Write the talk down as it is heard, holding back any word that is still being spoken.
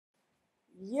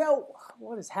Yo,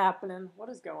 what is happening? What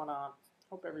is going on?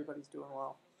 Hope everybody's doing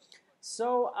well.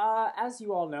 So, as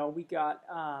you all know, we got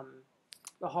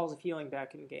the Halls of Healing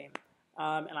back in game.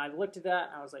 And I looked at that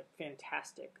and I was like,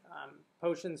 fantastic.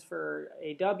 Potions for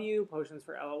AW, potions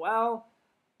for LOL,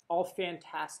 all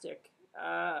fantastic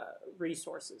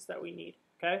resources that we need,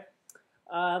 okay?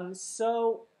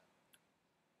 So,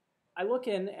 I look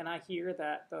in and I hear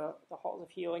that the Halls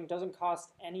of Healing doesn't cost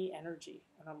any energy.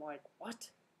 And I'm like, what?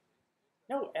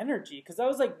 No energy, because that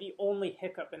was like the only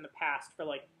hiccup in the past for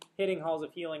like hitting Halls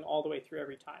of Healing all the way through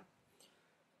every time.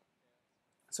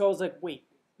 So I was like, wait,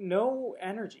 no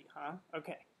energy, huh?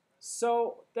 Okay.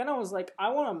 So then I was like, I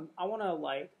want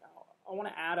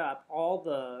to add up all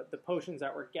the potions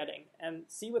that we're getting and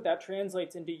see what that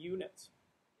translates into units,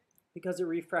 because it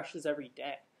refreshes every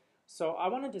day. So I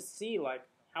wanted to see like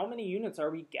how many units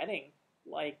are we getting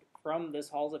like from this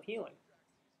Halls of Healing.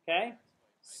 Okay.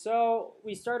 So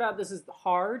we start out, this is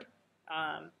hard,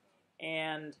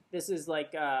 and this is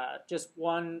like just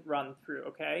one run through,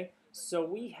 okay? So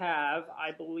we have, I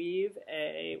believe,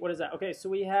 what is that? Okay, so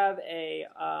we have a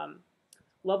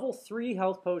level 3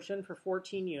 health potion for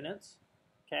 14 units,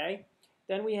 okay?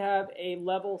 Then we have a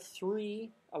level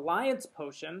 3 Alliance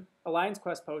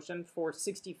Quest potion for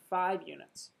 65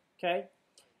 units, okay?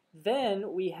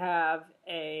 Then we have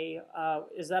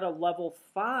is that a level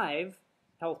 5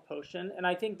 health potion, and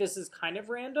I think this is kind of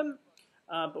random,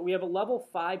 but we have a level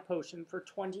 5 potion for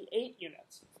 28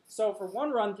 units. So for one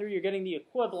run through, you're getting the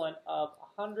equivalent of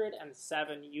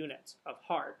 107 units of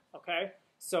hard, okay?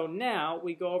 So now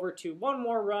we go over to one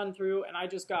more run through, and I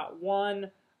just got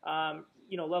one,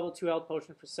 level 2 health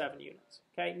potion for 7 units,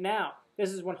 okay? Now,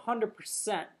 this is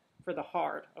 100% for the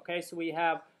hard, okay? So we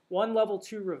have one level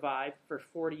 2 revive for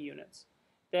 40 units.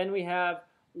 Then we have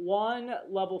one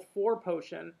level 4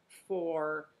 potion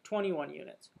for 21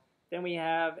 units. Then we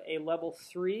have a level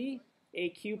 3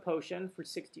 AQ potion for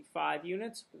 65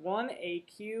 units. One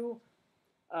AQ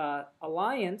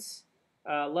Alliance,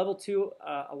 level 2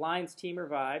 Alliance Team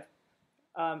Revive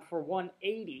for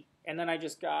 180. And then I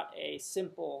just got a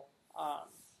simple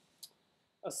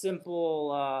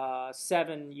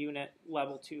 7 unit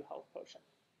level 2 health potion.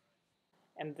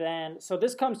 And then, so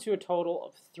this comes to a total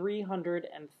of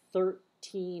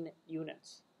 313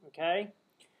 units, okay?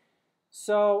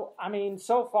 So, I mean,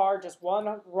 so far, just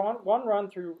one run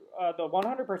through the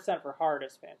 100% for hard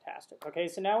is fantastic, okay?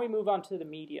 So now we move on to the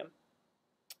medium.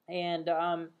 And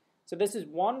so this is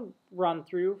one run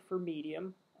through for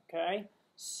medium, okay?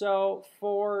 So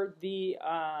for the,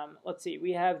 let's see,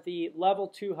 we have the level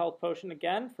 2 health potion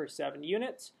again for 7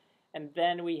 units. And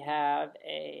then we have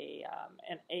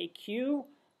an AQ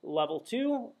level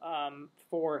 2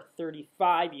 for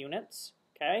 35 units,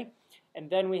 okay? And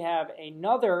then we have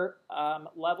another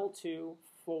level 2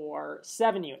 for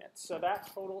 7 units. So that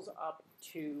totals up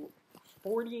to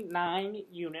 49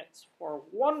 units for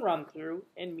one run through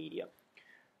in medium.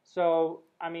 So,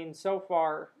 I mean, so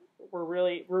far we're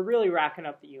really racking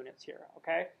up the units here,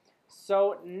 okay?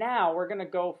 So now we're going to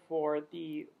go for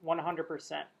the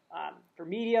 100% for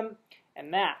medium,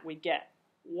 and that we get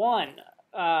one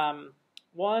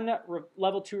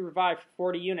level 2 revive for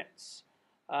 40 units,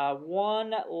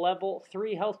 one level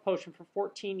 3 health potion for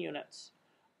 14 units,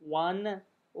 one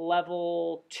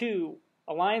level 2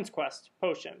 Alliance Quest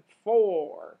potion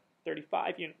for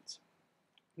 35 units,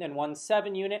 then one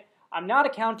 7 unit. I'm not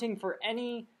accounting for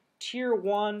any tier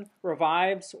 1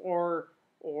 revives or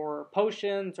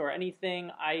potions or anything.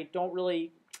 I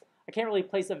can't really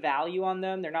place a value on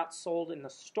them. They're not sold in the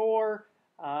store.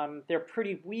 They're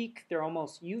pretty weak. They're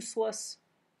almost useless.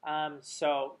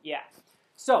 So yeah.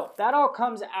 So that all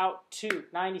comes out to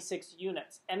 96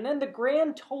 units. And then the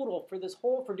grand total for this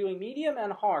whole, for doing medium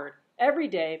and hard every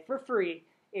day for free,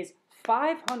 is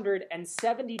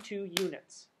 572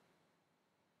 units.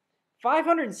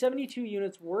 572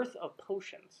 units worth of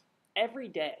potions every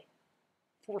day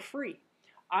for free.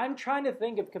 I'm trying to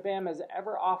think if Kabam has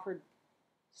ever offered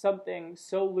something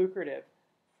so lucrative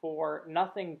for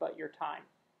nothing but your time.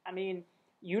 I mean,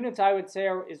 units, I would say,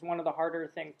 is one of the harder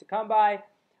things to come by.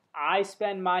 I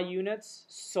spend my units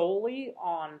solely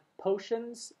on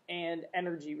potions and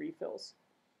energy refills.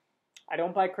 I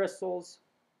don't buy crystals,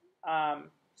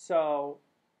 so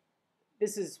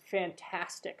this is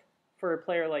fantastic for a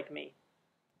player like me.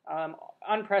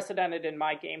 Unprecedented in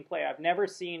my gameplay. I've never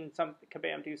seen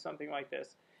Kabam do something like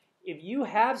this. If you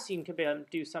have seen Kabam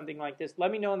do something like this, let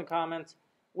me know in the comments.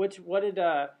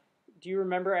 Do you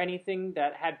remember anything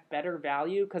that had better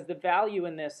value? Because the value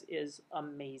in this is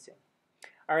amazing.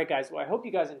 All right, guys. Well, I hope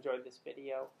you guys enjoyed this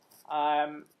video.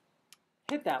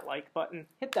 Hit that like button.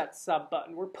 Hit that sub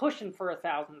button. We're pushing for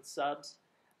 1,000 subs.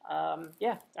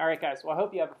 Yeah. All right, guys. Well, I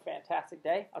hope you have a fantastic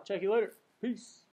day. I'll check you later. Peace.